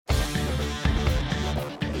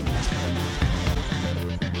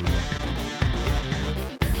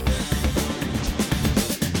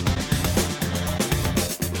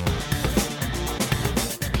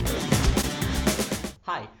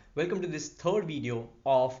Welcome to this third video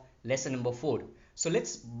of lesson number 4. So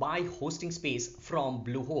let's buy hosting space from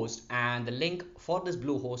Bluehost, and the link for this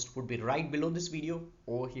Bluehost would be right below this video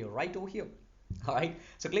over here, right over here. All right,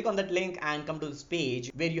 so click on that link and come to this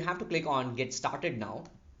page where you have to click on get started now.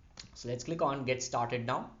 So let's click on get started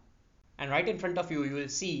now, and right in front of you, you will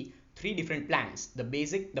see three different plans: the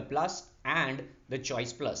basic, the plus, and the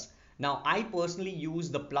choice plus. Now I personally use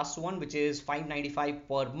the plus one, which is $5.95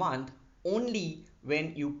 per month only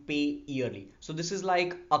when you pay yearly. So this is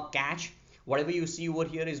like a catch. Whatever you see over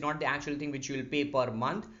here is not the actual thing which you will pay per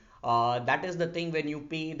month. That is the thing when you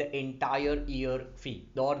pay the entire year fee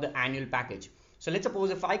or the annual package. So let's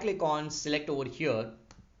suppose if I click on select over here,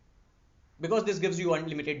 because this gives you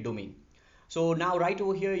unlimited domain. So now right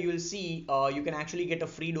over here you will see you can actually get a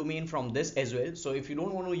free domain from this as well. So if you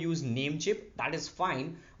don't want to use Namecheap, that is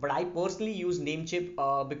fine, but I personally use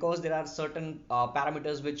Namecheap because there are certain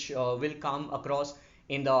parameters which will come across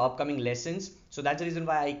in the upcoming lessons. So that's the reason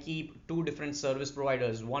why I keep two different service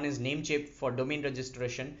providers. One is Namecheap for domain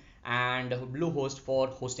registration and Bluehost for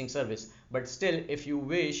hosting service. But still, if you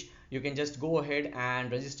wish, you can just go ahead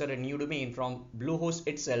and register a new domain from Bluehost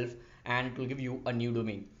itself, and it will give you a new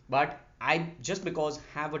domain. But I just because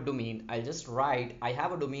have a domain, I'll just write I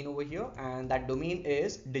have a domain over here, and that domain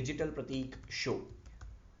is Digital Pratik Show.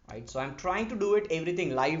 Right, so I'm trying to do it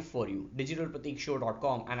everything live for you,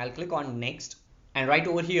 digitalpratikshow.com, and I'll click on next. And right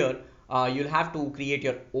over here you'll have to create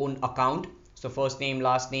your own account. So first name,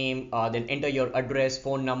 last name, then enter your address,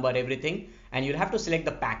 phone number, everything, and you'll have to select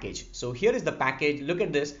the package. So here is the package. Look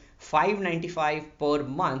at this, $5.95 per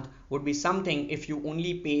month would be something if you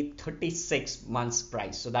only pay 36 months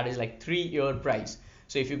price. So that is like 3-year price.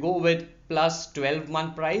 So if you go with plus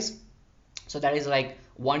 12-month price, so that is like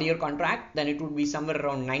 1-year contract, then it would be somewhere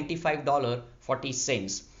around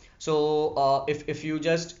 $95.40. So if you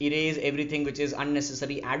just erase everything which is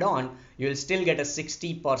unnecessary add-on, you'll still get a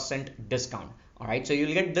 60% discount. All right, so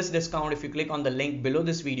you'll get this discount if you click on the link below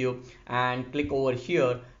this video and click over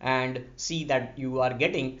here and see that you are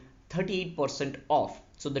getting 38% off.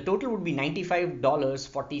 So the total would be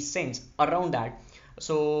 $95.40 around that.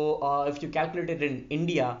 So if you calculate it in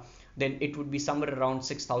India, then it would be somewhere around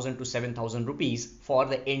 6,000 to 7,000 rupees for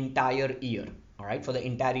the entire year. All right, for the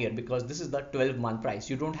entire year, because this is the 12-month price.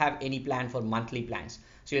 You don't have any plan for monthly plans.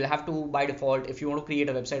 So you'll have to, by default, if you want to create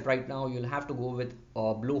a website right now, you'll have to go with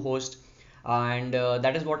Bluehost, and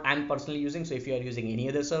that is what I'm personally using. So if you are using any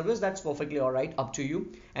other service, that's perfectly all right, up to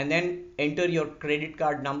you. And then enter your credit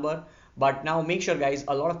card number. But now make sure, guys,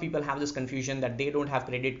 a lot of people have this confusion that they don't have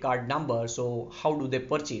credit card number. So how do they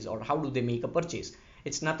purchase, or how do they make a purchase?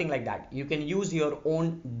 It's nothing like that. You can use your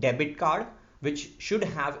own debit card, which should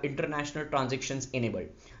have international transactions enabled.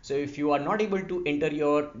 So if you are not able to enter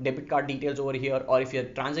your debit card details over here, or if your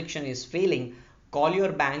transaction is failing, call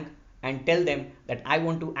your bank and tell them that I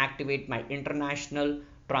want to activate my international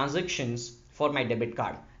transactions for my debit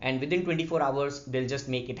card, and within 24 hours they'll just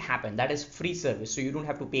make it happen. That is free service, so you don't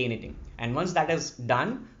have to pay anything. And once that is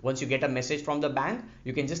done, once you get a message from the bank,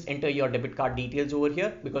 you can just enter your debit card details over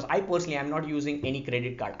here, because I personally am not using any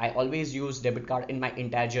credit card. I always use debit card in my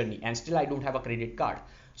entire journey, and still I don't have a credit card.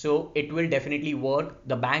 So it will definitely work.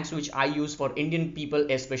 The banks which I use for Indian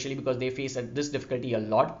people especially, because they face this difficulty a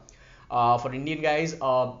lot, for Indian guys,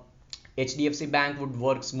 HDFC Bank would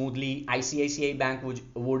work smoothly, ICICI Bank would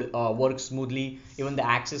work smoothly, even the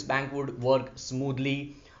Axis Bank would work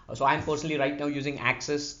smoothly. So I'm personally right now using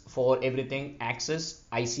Axis for everything: Axis,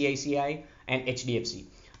 ICICI, and HDFC.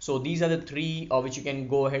 So these are the three which you can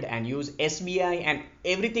go ahead and use. SBI and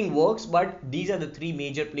everything works, but these are the three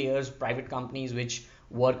major players, private companies, which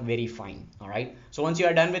work very fine. All right, so once you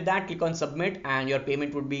are done with that, click on submit and your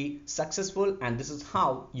payment would be successful, and this is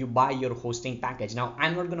how you buy your hosting package. Now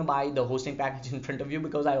I'm not going to buy the hosting package in front of you,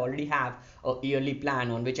 because I already have a yearly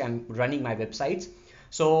plan on which I'm running my websites.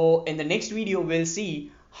 So in the next video we'll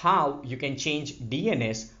see how you can change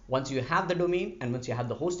DNS once you have the domain and once you have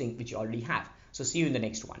the hosting which you already have. So see you in the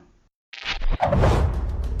next one.